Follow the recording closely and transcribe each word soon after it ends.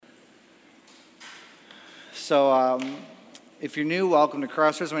If you're new, welcome to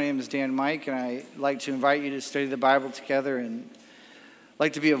Crossroads. My name is Dan Mike, and I'd like to invite you to study the Bible together and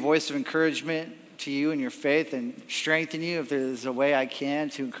like to be a voice of encouragement to you in your faith and strengthen you if there's a way I can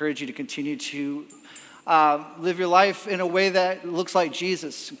to encourage you to continue to live your life in a way that looks like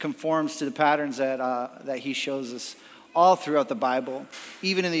Jesus, conforms to the patterns that he shows us all throughout the Bible,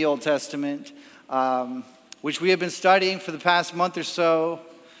 even in the Old Testament, which we have been studying for the past month or so,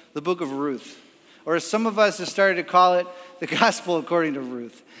 the book of Ruth. Or as some of us have started to call it, the Gospel according to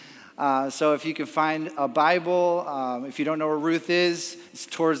Ruth. So if you can find a Bible, if you don't know where Ruth is, it's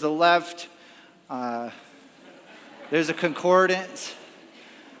towards the left. There's a concordance.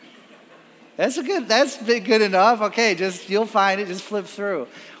 That's good enough. Okay, you'll find it, just flip through.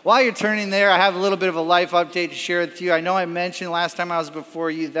 While you're turning there, I have a little bit of a life update to share with you. I know I mentioned last time I was before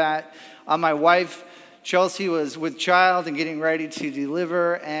you that my wife, Chelsea, was with child and getting ready to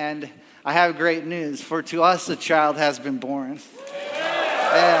deliver, and I have great news. For to us a child has been born.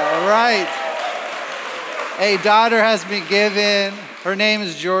 Yeah, right. A daughter has been given. Her name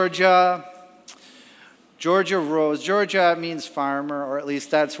is Georgia Rose. Georgia means farmer, or at least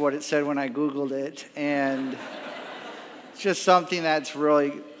that's what it said when I Googled it. And it's just something that's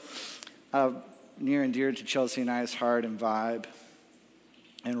really near and dear to Chelsea and I's heart and vibe.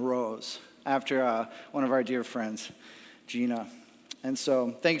 And Rose, after one of our dear friends, Gina. And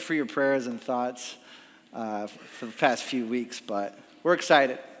so thank you for your prayers and thoughts for the past few weeks, but we're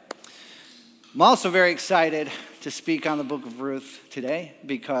excited. I'm also very excited to speak on the book of Ruth today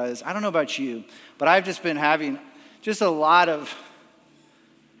because I don't know about you, but I've just been having just a lot of,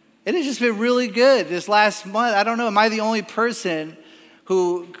 it has just been really good this last month. I don't know, am I the only person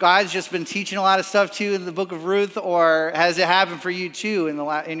who God's just been teaching a lot of stuff to in the book of Ruth, or has it happened for you too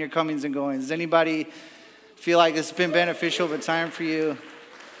in your comings and goings? Does anybody feel like it's been beneficial of a time for you?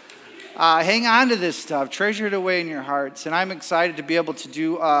 Hang on to this stuff. Treasure it away in your hearts. And I'm excited to be able to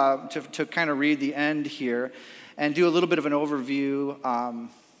do, to kind of read the end here and do a little bit of an overview.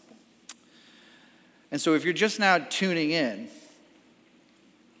 And so if you're just now tuning in,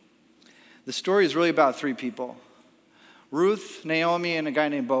 the story is really about three people: Ruth, Naomi, and a guy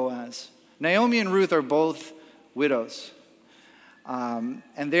named Boaz. Naomi and Ruth are both widows.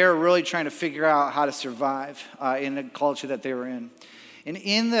 And they're really trying to figure out how to survive in the culture that they were in. And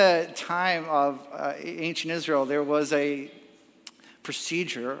in the time of ancient Israel, there was a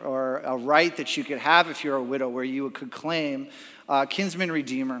procedure or a right that you could have if you're a widow where you could claim a kinsman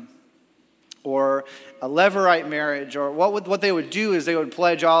redeemer or a levirate marriage. Or what they would do is they would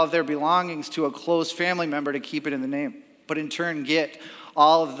pledge all of their belongings to a close family member to keep it in the name, but in turn get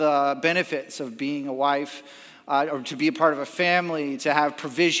all of the benefits of being a wife, or to be a part of a family, to have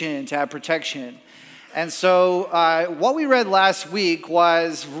provision, to have protection. And so what we read last week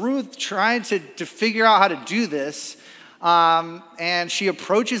was Ruth trying to figure out how to do this. And she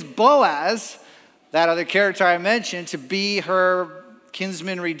approaches Boaz, that other character I mentioned, to be her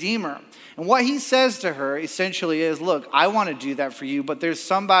kinsman redeemer. And what he says to her essentially is, look, I want to do that for you, but there's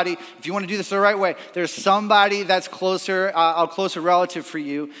somebody, if you want to do this the right way, there's somebody that's closer, a closer relative for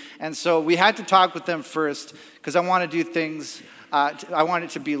you. And so we had to talk with them first because I want to do things, I want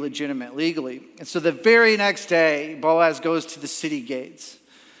it to be legitimate legally. And so the very next day, Boaz goes to the city gates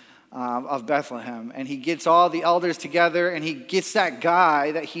of Bethlehem, and he gets all the elders together, and he gets that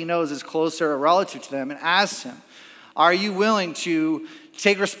guy that he knows is closer a relative to them and asks him, are you willing to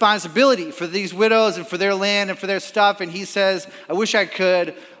take responsibility for these widows and for their land and for their stuff? And he says, I wish I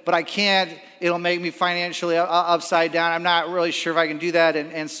could, but I can't. It'll make me financially upside down. I'm not really sure if I can do that.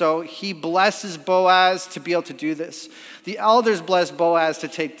 And so he blesses Boaz to be able to do this. The elders bless Boaz to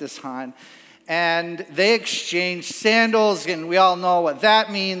take this on. And they exchange sandals, and we all know what that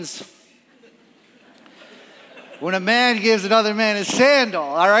means. When a man gives another man a sandal,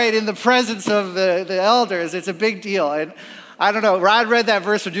 all right, in the presence of the elders, it's a big deal. And I don't know, Rod read that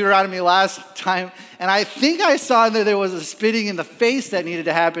verse from Deuteronomy last time, and I think I saw that there was a spitting in the face that needed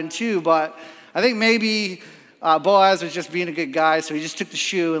to happen too, but I think maybe Boaz was just being a good guy, so he just took the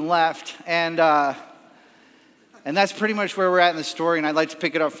shoe and left. And that's pretty much where we're at in the story, and I'd like to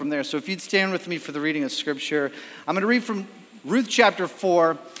pick it up from there. So if you'd stand with me for the reading of Scripture, I'm going to read from Ruth chapter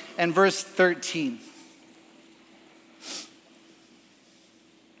 4 and verse 13.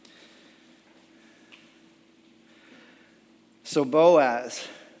 So Boaz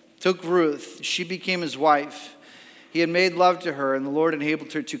took Ruth. She became his wife. He had made love to her, and the Lord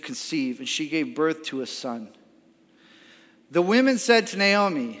enabled her to conceive, and she gave birth to a son. The women said to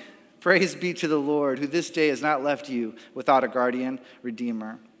Naomi, praise be to the Lord, who this day has not left you without a guardian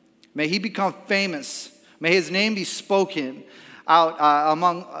redeemer. May he become famous. May his name be spoken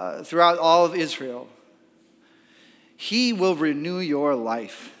out throughout all of Israel. He will renew your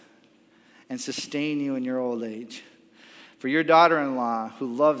life and sustain you in your old age. For your daughter-in-law, who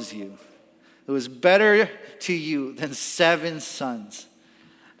loves you, who is better to you than 7 sons,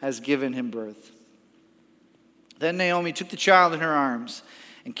 has given him birth." Then Naomi took the child in her arms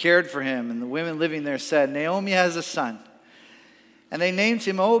and cared for him, and the women living there said, "Naomi has a son." And they named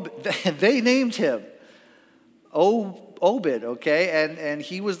him Obed, okay? And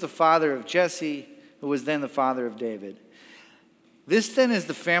he was the father of Jesse, who was then the father of David. This then is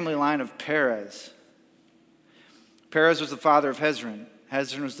the family line of Perez. Perez was the father of Hezron.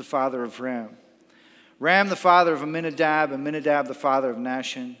 Hezron was the father of Ram. Ram the father of Amminadab. Amminadab the father of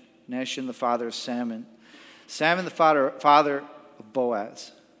Nahshon. Nahshon the father of Salmon. Salmon the father of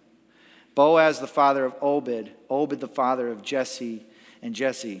Boaz. Boaz the father of Obed. Obed the father of Jesse. And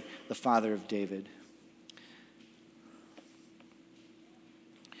Jesse the father of David.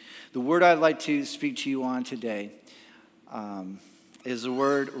 The word I'd like to speak to you on today is the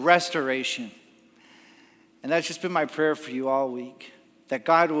word restoration. And that's just been my prayer for you all week, that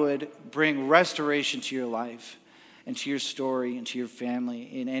God would bring restoration to your life and to your story and to your family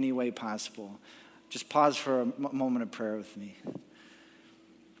in any way possible. Just pause for a moment of prayer with me.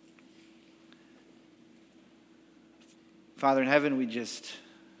 Father in heaven, we just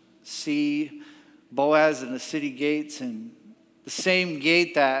see Boaz in the city gates, and the same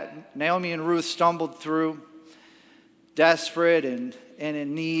gate that Naomi and Ruth stumbled through, desperate and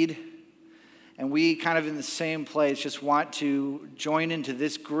in need. And we kind of in the same place just want to join into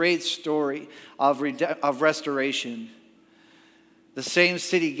this great story of restoration. The same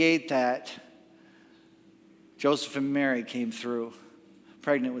city gate that Joseph and Mary came through,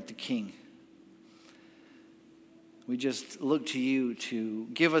 pregnant with the king. We just look to you to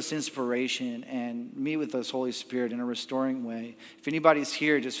give us inspiration and meet with us, Holy Spirit, in a restoring way. If anybody's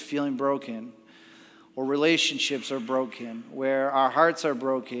here just feeling broken, or relationships are broken, where our hearts are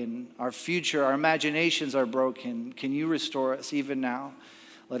broken, our future, our imaginations are broken, can you restore us even now?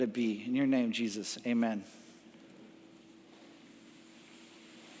 Let it be. In your name, Jesus, amen.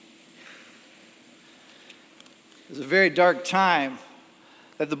 It was a very dark time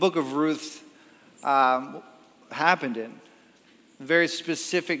that the book of Ruth happened in. Very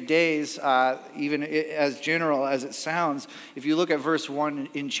specific days, even as general as it sounds. If you look at verse 1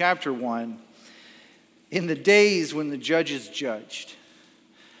 in chapter 1, in the days when the judges judged.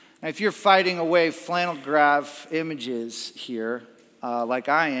 Now, if you're fighting away flannel graph images here, like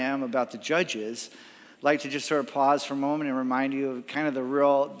I am about the judges, I'd like to just sort of pause for a moment and remind you of kind of the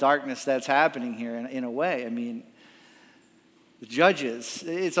real darkness that's happening here in a way. I mean, the Judges,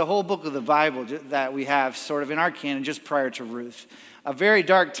 it's a whole book of the Bible that we have sort of in our canon just prior to Ruth. A very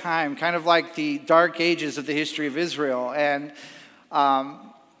dark time, kind of like the dark ages of the history of Israel. And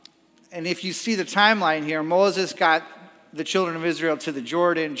if you see the timeline here, Moses got the children of Israel to the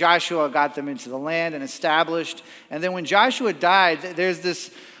Jordan. Joshua got them into the land and established. And then when Joshua died, there's this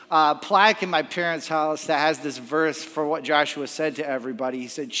plaque in my parents' house that has this verse for what Joshua said to everybody. He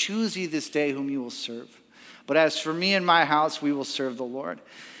said, "Choose ye this day whom you will serve. But as for me and my house, we will serve the Lord."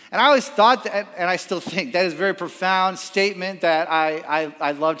 And I always thought that, and I still think, that is a very profound statement that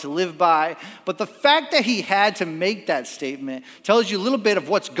I love to live by. But the fact that he had to make that statement tells you a little bit of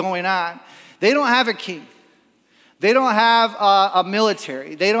what's going on. They don't have a king. They don't have a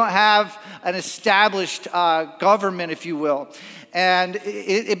military. They don't have an established government, if you will. And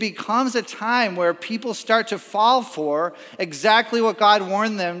it becomes a time where people start to fall for exactly what God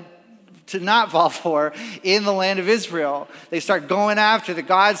warned them to not fall for in the land of Israel. They start going after the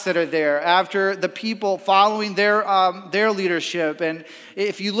gods that are there, after the people following their leadership. And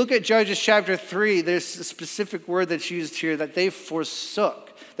if you look at Judges chapter 3, there's a specific word that's used here, that they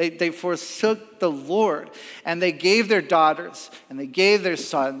forsook. They forsook the Lord, and they gave their daughters and they gave their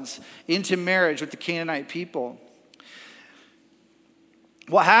sons into marriage with the Canaanite people.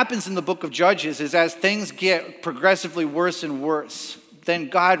 What happens in the book of Judges is as things get progressively worse and worse, then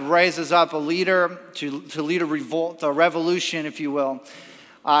God raises up a leader to lead a revolt, a revolution, if you will.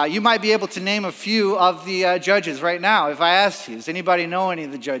 You might be able to name a few of the judges right now if I asked you. Does anybody know any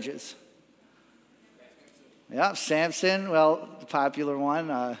of the judges? Yeah, Samson, well, the popular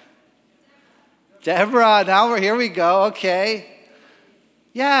one. Deborah, here we go, okay.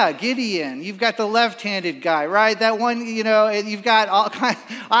 Yeah, Gideon. You've got the left-handed guy, right? That one, and you've got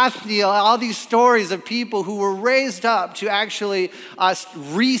all these stories of people who were raised up to actually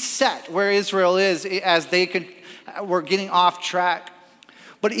reset where Israel is as they were getting off track.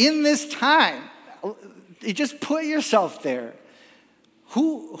 But in this time, you just put yourself there.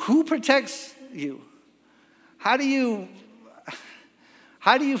 Who protects you? How do you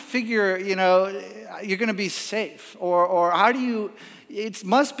How do you figure, you're going to be safe? Or how do you, it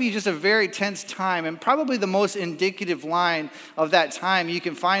must be just a very tense time, and probably the most indicative line of that time you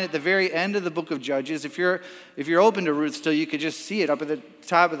can find at the very end of the book of Judges. If you're open to Ruth still, you could just see it up at the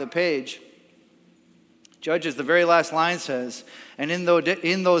top of the page. Judges, the very last line says, "And in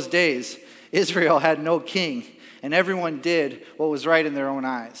those days, Israel had no king, and everyone did what was right in their own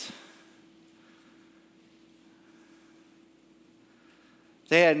eyes."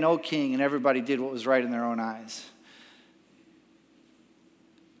 They had no king, and everybody did what was right in their own eyes.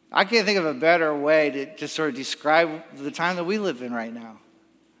 I can't think of a better way to just sort of describe the time that we live in right now.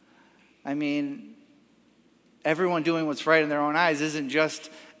 I mean, everyone doing what's right in their own eyes isn't just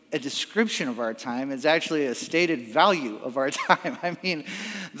a description of our time. It's actually a stated value of our time. I mean,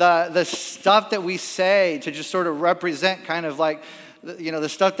 the stuff that we say to just sort of represent kind of like, the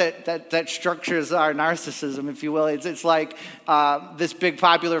stuff that structures our narcissism, if you will. It's like this big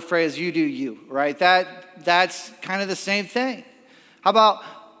popular phrase, "You do you," right? That's kind of the same thing. How about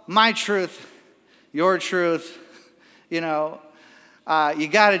my truth, your truth? You got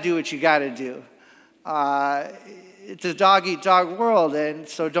to do what you got to do. It's a dog-eat-dog world, and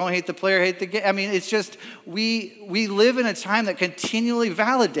so don't hate the player, hate the game. I mean, it's just, we live in a time that continually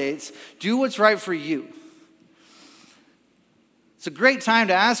validates, do what's right for you. It's a great time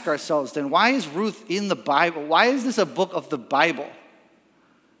to ask ourselves then, why is Ruth in the Bible? Why is this a book of the Bible?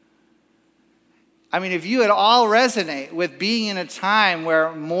 I mean, if you at all resonate with being in a time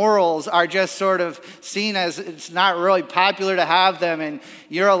where morals are just sort of seen as it's not really popular to have them, and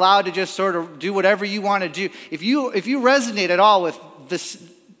you're allowed to just sort of do whatever you want to do, if you resonate at all with this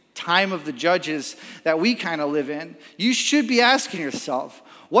time of the Judges that we kind of live in, you should be asking yourself,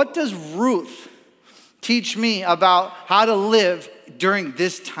 what does Ruth teach me about how to live during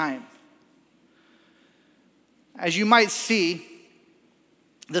this time? As you might see,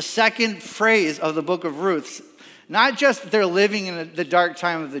 the second phrase of the book of Ruth, not just they're living in the dark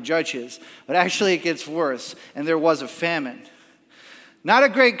time of the Judges, but actually it gets worse, and there was a famine. Not a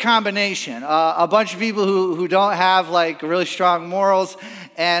great combination. A bunch of people who don't have like really strong morals,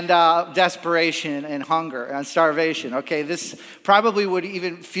 and desperation and hunger and starvation. Okay, this probably would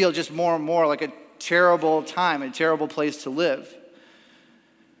even feel just more and more like a terrible time, a terrible place to live.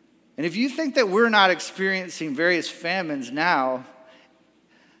 And if you think that we're not experiencing various famines now,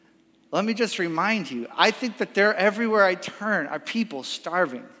 let me just remind you, I think that there everywhere I turn are people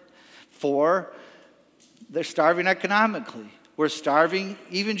starving. They're starving economically. We're starving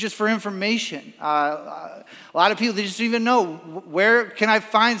even just for information. A lot of people, they just don't even know, where can I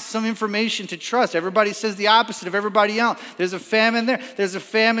find some information to trust? Everybody says the opposite of everybody else. There's a famine there. There's a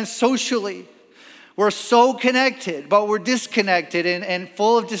famine socially. We're so connected, but we're disconnected and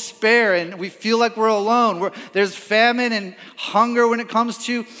full of despair, and we feel like we're alone. There's famine and hunger when it comes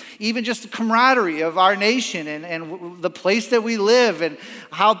to even just the camaraderie of our nation and the place that we live, and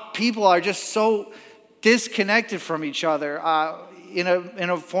how people are just so disconnected from each other in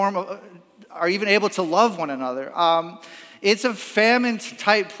a form of, are even able to love one another. It's a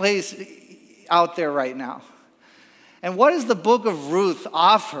famine-type place out there right now. And what does the book of Ruth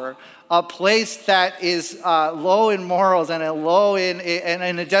offer? A place that is low in morals and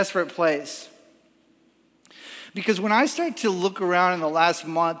in a desperate place. Because when I start to look around in the last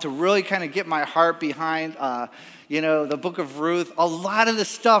month to really kind of get my heart behind, the book of Ruth, a lot of the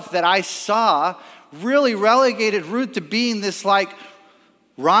stuff that I saw really relegated Ruth to being this like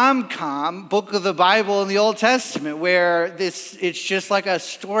rom-com book of the Bible in the Old Testament, where it's just like a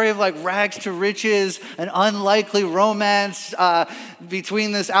story of like rags to riches, an unlikely romance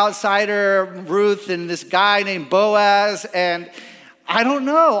between this outsider Ruth and this guy named Boaz. And I don't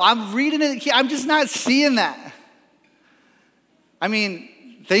know, I'm reading it, I'm just not seeing that. I mean,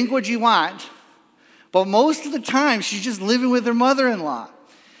 think what you want, but most of the time she's just living with her mother-in-law.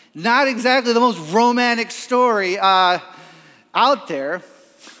 Not exactly the most romantic story out there.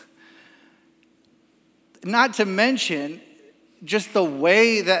 Not to mention, just the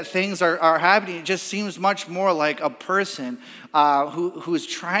way that things are happening, it just seems much more like a person who is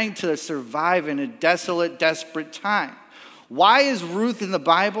trying to survive in a desolate, desperate time. Why is Ruth in the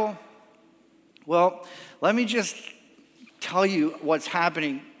Bible? Well, let me just tell you what's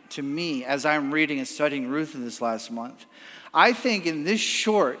happening to me as I'm reading and studying Ruth in this last month. I think in this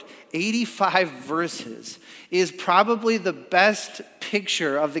short 85 verses is probably the best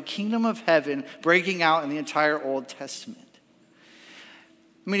picture of the kingdom of heaven breaking out in the entire Old Testament.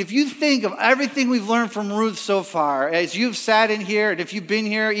 I mean, if you think of everything we've learned from Ruth so far, as you've sat in here, and if you've been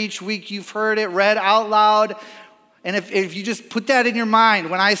here each week, you've heard it read out loud, and if you just put that in your mind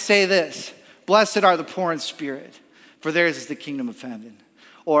when I say this, blessed are the poor in spirit, for theirs is the kingdom of heaven.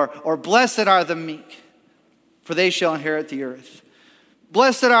 Or blessed are the meek, for they shall inherit the earth.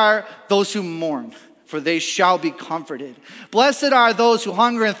 Blessed are those who mourn, for they shall be comforted. Blessed are those who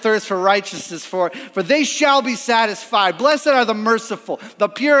hunger and thirst for righteousness, for they shall be satisfied. Blessed are the merciful, the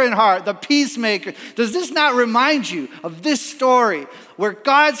pure in heart, the peacemaker. Does this not remind you of this story where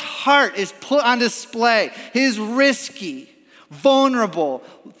God's heart is put on display? His risky, vulnerable,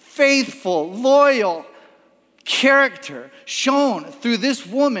 faithful, loyal character shown through this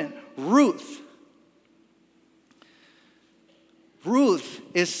woman, Ruth. Ruth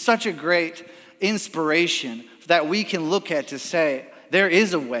is such a great inspiration that we can look at to say, there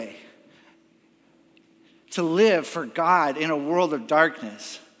is a way to live for God in a world of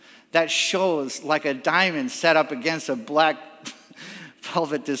darkness that shows like a diamond set up against a black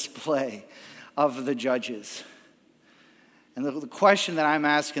velvet display of the judges. And the question that I'm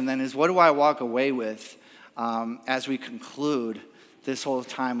asking then is, what do I walk away with as we conclude this whole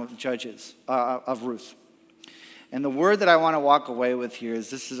time of Judges, of Ruth? And the word that I want to walk away with here is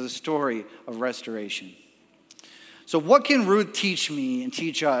this is a story of restoration. So what can Ruth teach me and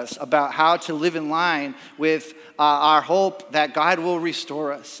teach us about how to live in line with our hope that God will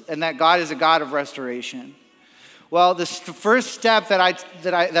restore us and that God is a God of restoration? Well, the first step that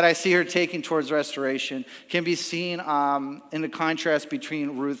I see her taking towards restoration can be seen in the contrast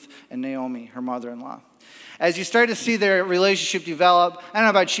between Ruth and Naomi, her mother-in-law. As you start to see their relationship develop, I don't know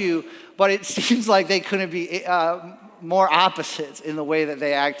about you, but it seems like they couldn't be more opposites in the way that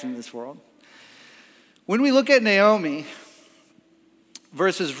they act in this world. When we look at Naomi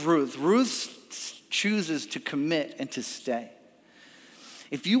versus Ruth, Ruth chooses to commit and to stay.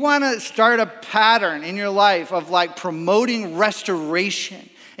 If you want to start a pattern in your life of like promoting restoration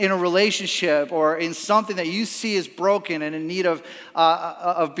in a relationship or in something that you see is broken and in need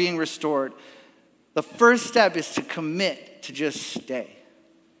of being restored, the first step is to commit to just stay.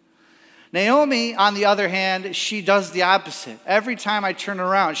 Naomi, on the other hand, she does the opposite. Every time I turn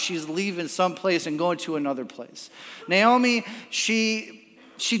around, she's leaving some place and going to another place. Naomi, she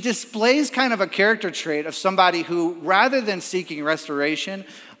displays kind of a character trait of somebody who, rather than seeking restoration,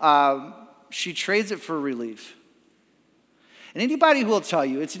 she trades it for relief. And anybody who will tell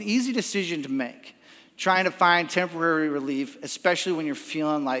you it's an easy decision to make, trying to find temporary relief, especially when you're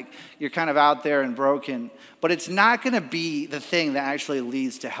feeling like you're kind of out there and broken. But it's not going to be the thing that actually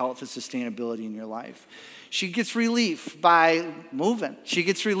leads to health and sustainability in your life. She gets relief by moving. She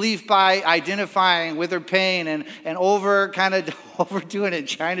gets relief by identifying with her pain and overdoing it,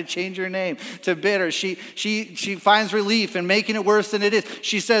 trying to change her name to bitter. She finds relief in making it worse than it is.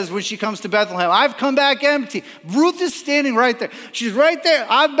 She says when she comes to Bethlehem, I've come back empty. Ruth is standing right there. She's right there.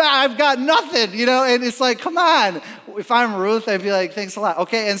 I've got nothing, and it's like, come on. If I'm Ruth, I'd be like, thanks a lot.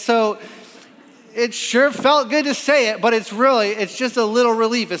 Okay, and so it sure felt good to say it, but it's just a little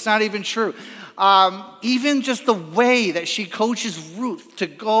relief. It's not even true. Even just the way that she coaches Ruth to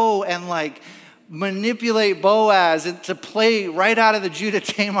go and manipulate Boaz and to play right out of the Judah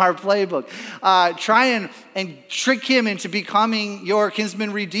Tamar playbook. Try and trick him into becoming your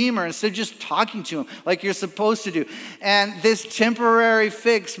kinsman redeemer instead of just talking to him like you're supposed to do. And this temporary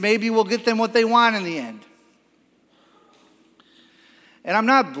fix maybe will get them what they want in the end. And I'm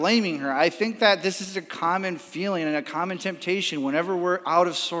not blaming her. I think that this is a common feeling and a common temptation whenever we're out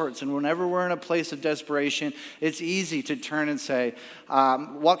of sorts and whenever we're in a place of desperation. It's easy to turn and say,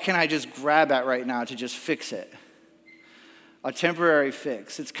 what can I just grab at right now to just fix it? A temporary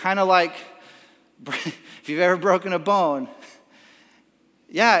fix. It's kind of like if you've ever broken a bone.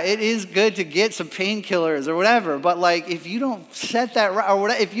 Yeah, it is good to get some painkillers or whatever, but if you don't set that right, or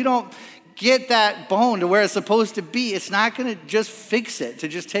whatever, if you don't get that bone to where it's supposed to be, it's not going to just fix it, to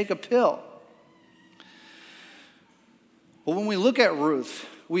just take a pill. But when we look at Ruth,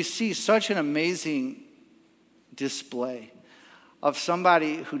 we see such an amazing display of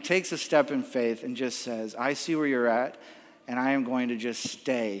somebody who takes a step in faith and just says, I see where you're at, and I am going to just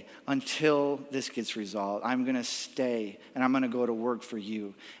stay until this gets resolved. I'm going to stay, and I'm going to go to work for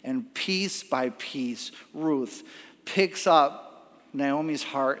you. And piece by piece, Ruth picks up Naomi's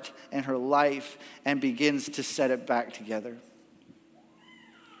heart and her life and begins to set it back together.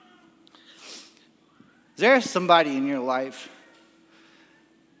 Is there somebody in your life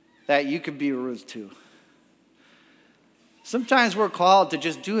that you could be Ruth to? Sometimes we're called to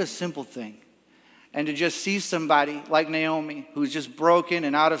just do a simple thing and to just see somebody like Naomi who's just broken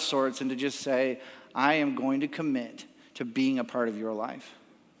and out of sorts and to just say, I am going to commit to being a part of your life.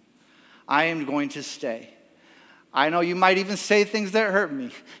 I am going to stay. I know you might even say things that hurt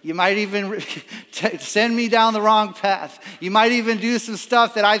me. You might even send me down the wrong path. You might even do some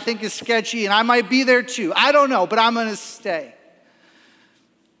stuff that I think is sketchy, and I might be there too. I don't know, but I'm going to stay.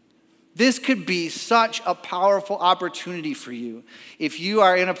 This could be such a powerful opportunity for you if you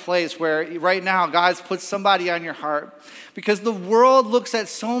are in a place where right now God's put somebody on your heart. Because the world looks at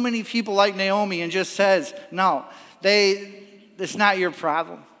so many people like Naomi and just says, no, it's not your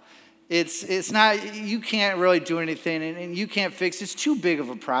problem. It's not, you can't really do anything and you can't fix it. It's too big of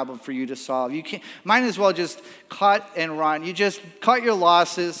a problem for you to solve. You can't, might as well just cut and run. You just cut your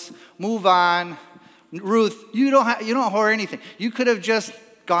losses, move on. Ruth, you don't hoard anything. You could have just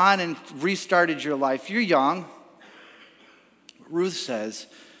gone and restarted your life. You're young. Ruth says,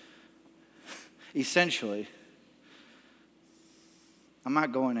 essentially, I'm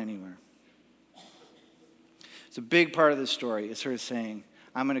not going anywhere. It's a big part of the story. It's her saying,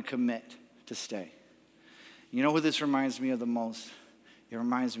 I'm going to commit to stay. You know who this reminds me of the most? It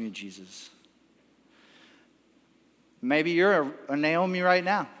reminds me of Jesus. Maybe you're a Naomi right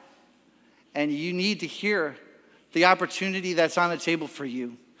now, and you need to hear the opportunity that's on the table for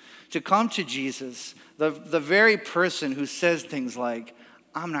you to come to Jesus, the very person who says things like,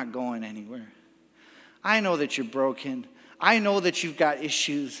 I'm not going anywhere. I know that you're broken. I know that you've got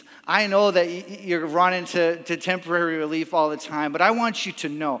issues. I know that you're running to temporary relief all the time, but I want you to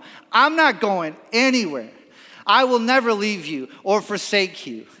know, I'm not going anywhere. I will never leave you or forsake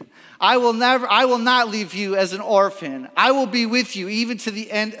you. I will not leave you as an orphan. I will be with you even to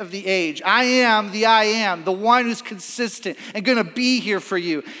the end of the age. I am, the one who's consistent and going to be here for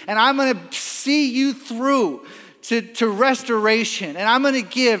you. And I'm going to see you through to restoration. And I'm going to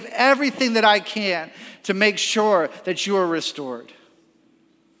give everything that I can to make sure that you are restored.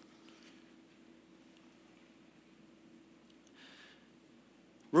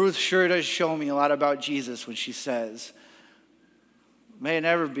 Ruth sure does show me a lot about Jesus when she says, may it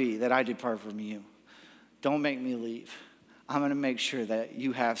never be that I depart from you. Don't make me leave. I'm going to make sure that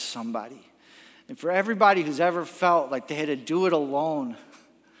you have somebody. And for everybody who's ever felt like they had to do it alone,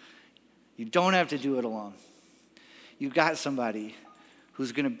 you don't have to do it alone. You've got somebody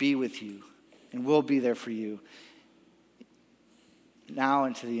who's going to be with you and will be there for you now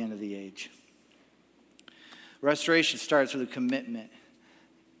and to the end of the age. Restoration starts with a commitment.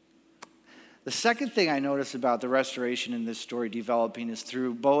 The second thing I notice about the restoration in this story developing is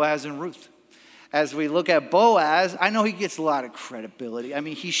through Boaz and Ruth. As we look at Boaz, I know he gets a lot of credibility. I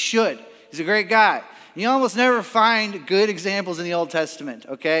mean, he should. He's a great guy. You almost never find good examples in the Old Testament,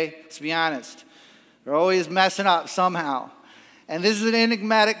 okay? Let's be honest. They're always messing up somehow. And this is an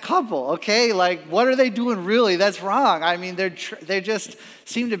enigmatic couple, okay? Like, what are they doing really? That's wrong. I mean, they just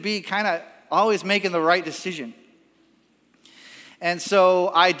seem to be kind of always making the right decision. And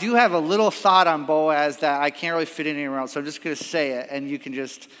so I do have a little thought on Boaz that I can't really fit in anywhere else. So I'm just going to say it, and you can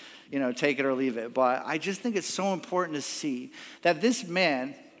just, take it or leave it. But I just think it's so important to see that this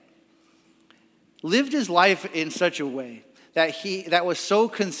man lived his life in such a way that was so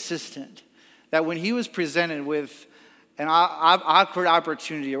consistent that when he was presented with an awkward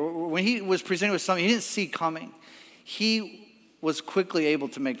opportunity, or when he was presented with something he didn't see coming, he was quickly able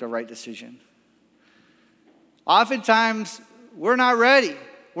to make the right decision. Oftentimes, we're not ready.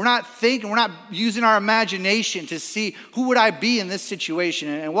 We're not thinking, we're not using our imagination to see who would I be in this situation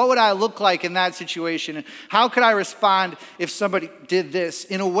and what would I look like in that situation and how could I respond if somebody did this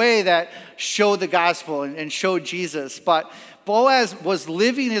in a way that showed the gospel and showed Jesus. But Boaz was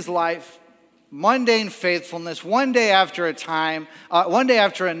living his life, mundane faithfulness, one day after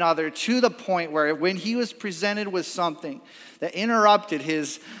another, to the point where when he was presented with something that interrupted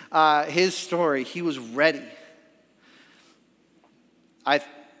his story, he was ready. I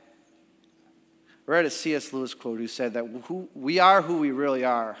read a C.S. Lewis quote who said that we are who we really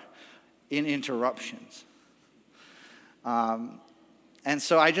are in interruptions. And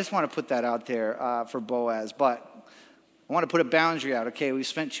so I just want to put that out there for Boaz. But I want to put a boundary out. Okay, we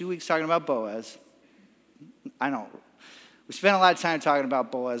spent 2 weeks talking about Boaz. I know. We spent a lot of time talking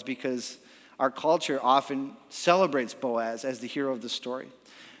about Boaz because our culture often celebrates Boaz as the hero of the story.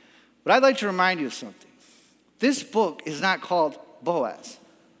 But I'd like to remind you of something. This book is not called Boaz.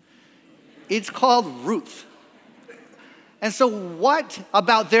 It's called Ruth. And so what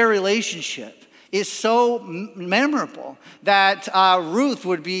about their relationship is so memorable that Ruth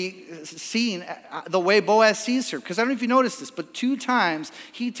would be seen the way Boaz sees her? Because I don't know if you noticed this, but 2 times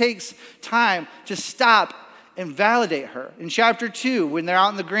he takes time to stop and validate her. In chapter 2, when they're out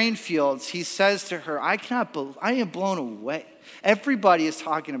in the grain fields, he says to her, I am blown away. Everybody is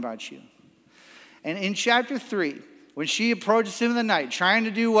talking about you. And in chapter 3, when she approaches him in the night, trying to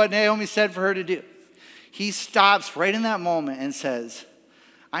do what Naomi said for her to do, he stops right in that moment and says,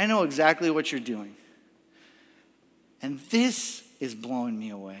 I know exactly what you're doing. And this is blowing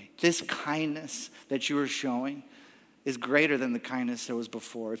me away. This kindness that you are showing, is greater than the kindness that was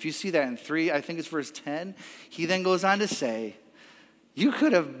before. If you see that in 3, I think it's verse 10, he then goes on to say, you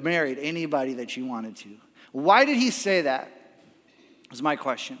could have married anybody that you wanted to. Why did he say that? Is my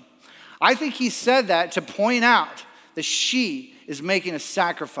question. I think he said that to point out that she is making a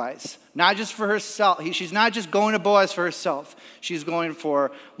sacrifice, not just for herself. She's not just going to Boaz for herself. She's going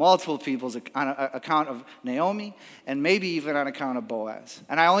for multiple people's on account of Naomi and maybe even on account of Boaz.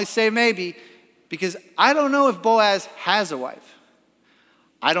 And I only say maybe because I don't know if Boaz has a wife.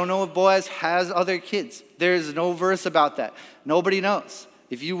 I don't know if Boaz has other kids. There's no verse about that. Nobody knows.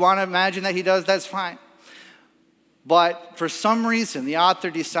 If you want to imagine that he does, that's fine. But for some reason, the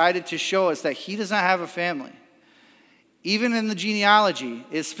author decided to show us that he does not have a family. Even in the genealogy,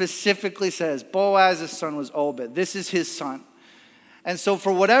 it specifically says Boaz's son was Obed. This is his son. And so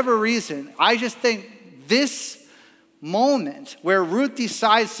for whatever reason, I just think this moment where Ruth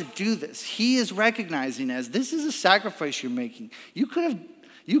decides to do this, he is recognizing as this is a sacrifice you're making. You could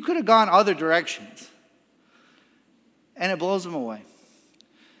have gone other directions. And it blows him away.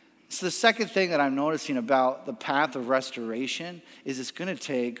 So the second thing that I'm noticing about the path of restoration is it's going to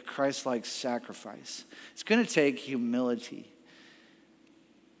take Christ-like sacrifice. It's going to take humility.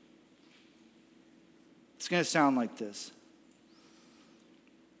 It's going to sound like this.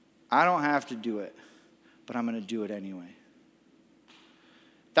 I don't have to do it, but I'm going to do it anyway.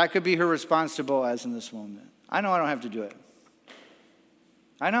 That could be her response to Boaz in this moment. I know I don't have to do it.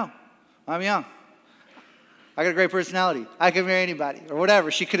 I know. I'm young. I got a great personality. I can marry anybody, or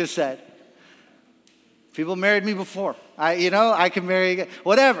whatever she could have said. People married me before. I can marry,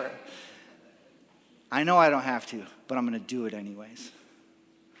 whatever. I know I don't have to, but I'm going to do it anyways.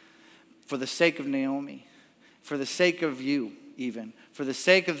 For the sake of Naomi, for the sake of you even, for the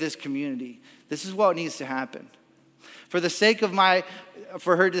sake of this community, this is what needs to happen. For the sake of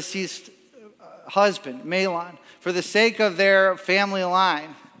for her deceased husband, Mahlon, for the sake of their family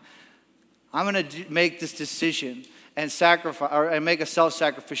line, I'm going to make this decision and make a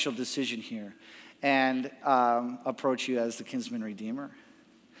self-sacrificial decision here and approach you as the kinsman redeemer.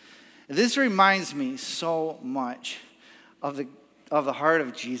 This reminds me so much of the heart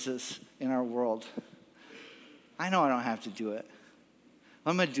of Jesus in our world. I know I don't have to do it.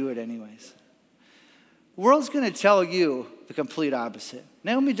 I'm going to do it anyways. The world's going to tell you the complete opposite.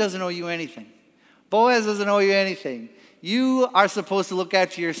 Naomi doesn't owe you anything. Boaz doesn't owe you anything. You are supposed to look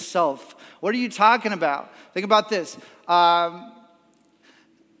after yourself. What are you talking about? Think about this.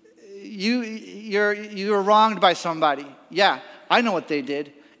 You were wronged by somebody. Yeah, I know what they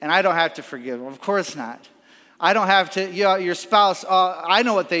did, and I don't have to forgive them. Of course not. I don't have to, your spouse, I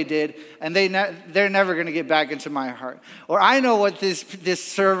know what they did, and they're never going to get back into my heart. Or I know what this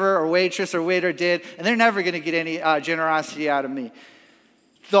server or waitress or waiter did, and they're never going to get any generosity out of me.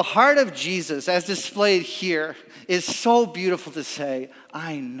 The heart of Jesus, as displayed here, is so beautiful to say,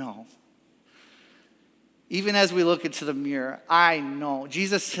 I know. Even as we look into the mirror, I know.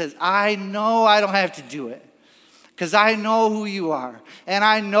 Jesus says, I know I don't have to do it because I know who you are and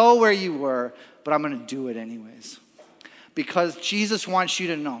I know where you were, but I'm going to do it anyways. Because Jesus wants you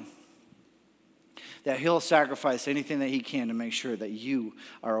to know that he'll sacrifice anything that he can to make sure that you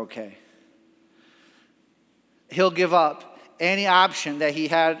are okay. He'll give up any option that he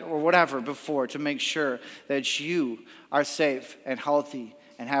had or whatever before to make sure that you are safe and healthy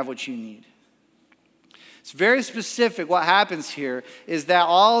and have what you need. It's very specific. What happens here is that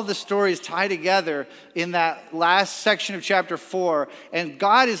all of the stories tie together in that last section of chapter 4, and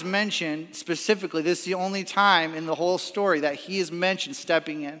God is mentioned specifically. This is the only time in the whole story that he is mentioned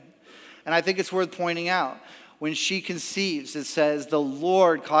stepping in. And I think it's worth pointing out. When she conceives, it says, the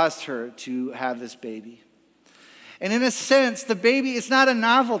Lord caused her to have this baby. And in a sense, the baby is not a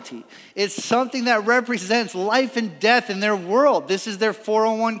novelty. It's something that represents life and death in their world. This is their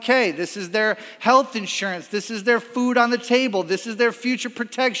 401k. This is their health insurance. This is their food on the table. This is their future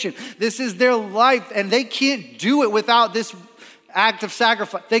protection. This is their life. And they can't do it without this act of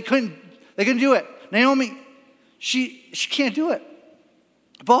sacrifice. They couldn't do it. Naomi, she can't do it.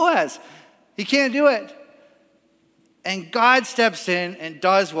 Boaz, he can't do it. And God steps in and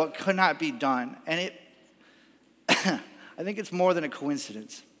does what could not be done. And I think it's more than a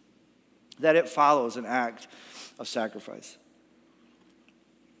coincidence that it follows an act of sacrifice.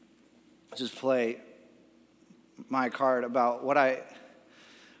 I'll just play my card about what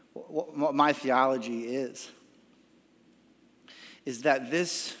my theology is that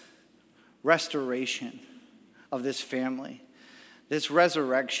this restoration of this family, this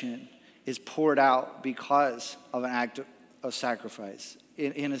resurrection is poured out because of an act of sacrifice.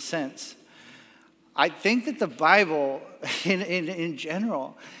 In a sense, I think that the Bible, in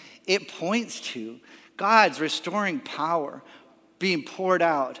general, it points to God's restoring power being poured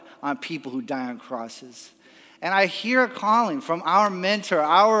out on people who die on crosses. And I hear a calling from our mentor,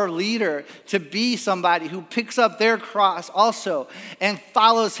 our leader, to be somebody who picks up their cross also and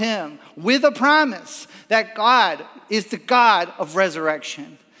follows him with a promise that God is the God of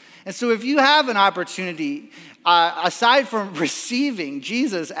resurrection. And so if you have an opportunity, aside from receiving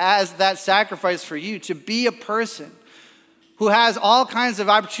Jesus as that sacrifice for you, to be a person who has all kinds of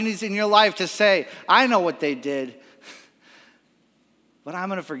opportunities in your life to say, I know what they did, but I'm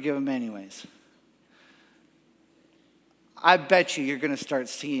going to forgive them anyways. I bet you're going to start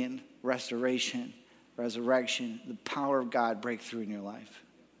seeing restoration, resurrection, the power of God break through in your life.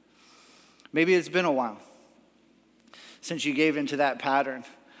 Maybe it's been a while since you gave into that pattern.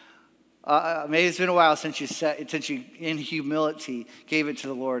 Maybe it's been a while since you, in humility, gave it to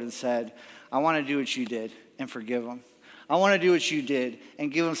the Lord and said, I want to do what you did and forgive them. I want to do what you did and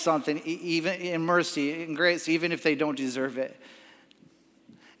give them something, even in mercy, in grace, even if they don't deserve it.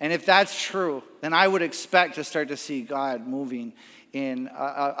 And if that's true, then I would expect to start to see God moving in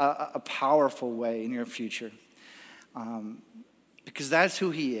a powerful way in your future. Because that's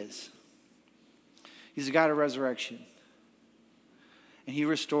who he is. He's a God of resurrection. And he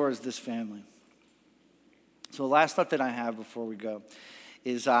restores this family. So the last thought that I have before we go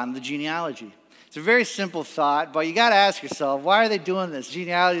is on the genealogy. It's a very simple thought, but you got to ask yourself, why are they doing this?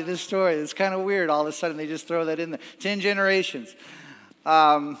 Genealogy, this story, it's kind of weird. All of a sudden they just throw that in there. 10 generations.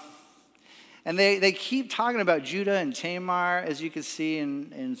 And they keep talking about Judah and Tamar, as you can see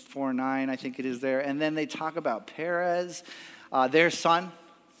in 4:9, I think it is there. And then they talk about Perez, their son.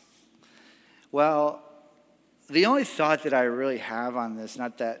 Well, the only thought that I really have on this,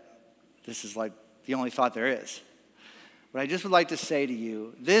 not that this is like the only thought there is, but I just would like to say to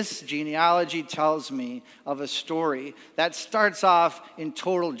you, this genealogy tells me of a story that starts off in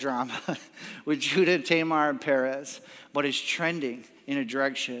total drama with Judah, Tamar, and Perez, but is trending in a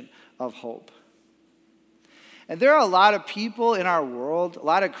direction of hope. And there are a lot of people in our world, a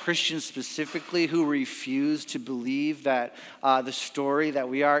lot of Christians specifically, who refuse to believe that the story that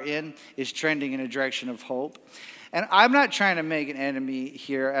we are in is trending in a direction of hope. And I'm not trying to make an enemy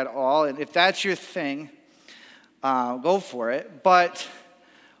here at all. And if that's your thing, go for it. But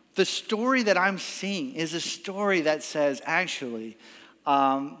the story that I'm seeing is a story that says, actually,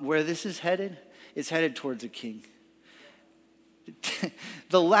 where this is headed towards a king.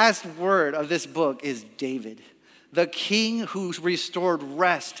 The last word of this book is David, the king who restored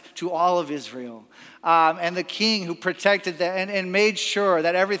rest to all of Israel, and the king who protected them and made sure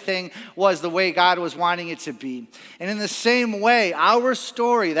that everything was the way God was wanting it to be. And in the same way, our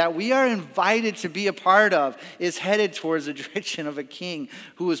story that we are invited to be a part of is headed towards the direction of a king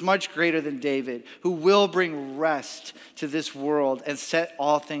who is much greater than David, who will bring rest to this world and set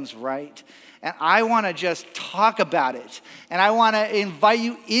all things right. And I want to just talk about it. And I want to invite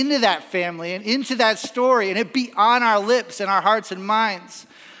you into that family and into that story, and it be on our lips and our hearts and minds.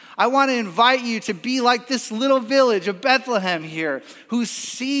 I want to invite you to be like this little village of Bethlehem here, who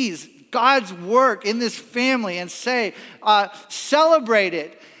sees God's work in this family and say, celebrate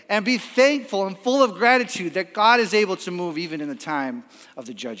it and be thankful and full of gratitude that God is able to move even in the time of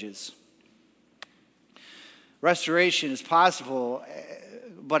the judges. Restoration is possible,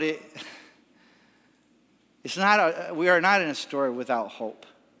 but we are not in a story without hope.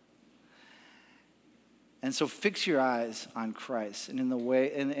 And so fix your eyes on Christ and in the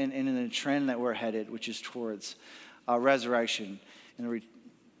way and in the trend that we're headed, which is towards resurrection and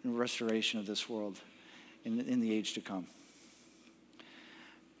restoration of this world in the age to come.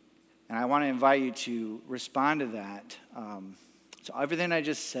 And I want to invite you to respond to that. So everything I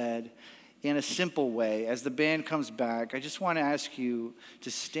just said, in a simple way. As the band comes back, I just want to ask you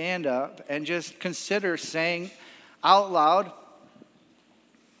to stand up and just consider saying out loud,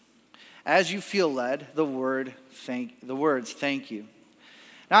 as you feel led, the words "thank you."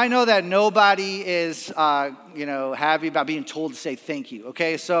 Now I know that nobody is happy about being told to say thank you.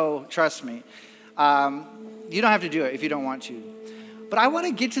 Okay, so trust me, you don't have to do it if you don't want to. But I want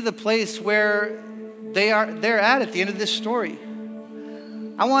to get to the place where they're at the end of this story.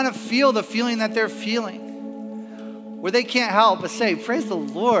 I want to feel the feeling that they're feeling, where they can't help but say, praise the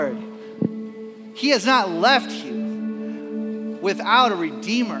Lord. He has not left you without a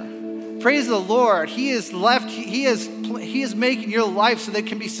redeemer. Praise the Lord. He is making your life so that it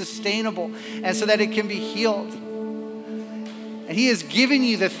can be sustainable and so that it can be healed. And he has given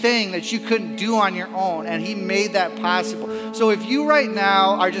you the thing that you couldn't do on your own, and he made that possible. So if you right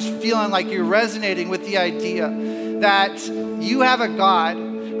now are just feeling like you're resonating with the idea that you have a God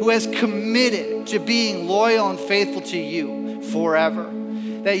who has committed to being loyal and faithful to you forever,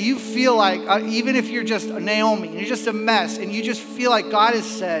 that you feel like, even if you're just Naomi, and you're just a mess, and you just feel like God has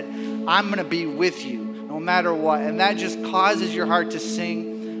said, I'm going to be with you no matter what, and that just causes your heart to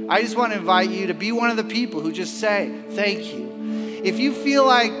sing, I just want to invite you to be one of the people who just say, thank you. If you feel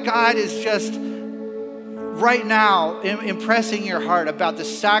like God is just right now impressing your heart about the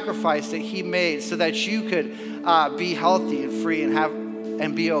sacrifice that he made so that you could be healthy and free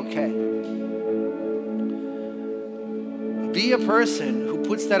and be okay. Be a person who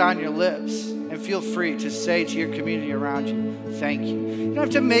puts that on your lips and feel free to say to your community around you, thank you. You don't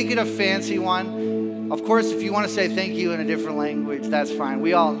have to make it a fancy one. Of course, if you want to say thank you in a different language, that's fine.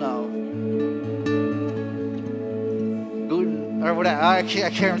 We all know. Guten, or whatever. I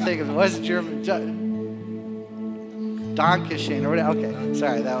can't think of it. What's German? Dankeschön, or whatever. Okay,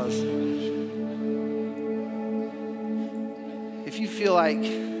 sorry, that was. If you feel like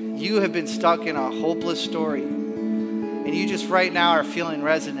you have been stuck in a hopeless story, and you just right now are feeling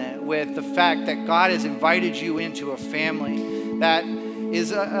resonant with the fact that God has invited you into a family that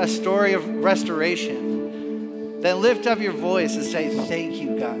is a story of restoration, then lift up your voice and say, thank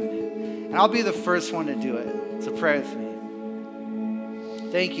you, God. And I'll be the first one to do it. So pray with me.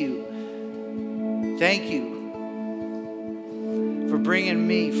 Thank you. Thank you for bringing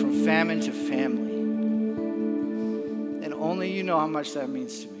me from famine to family. And only you know how much that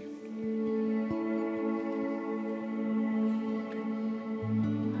means to me.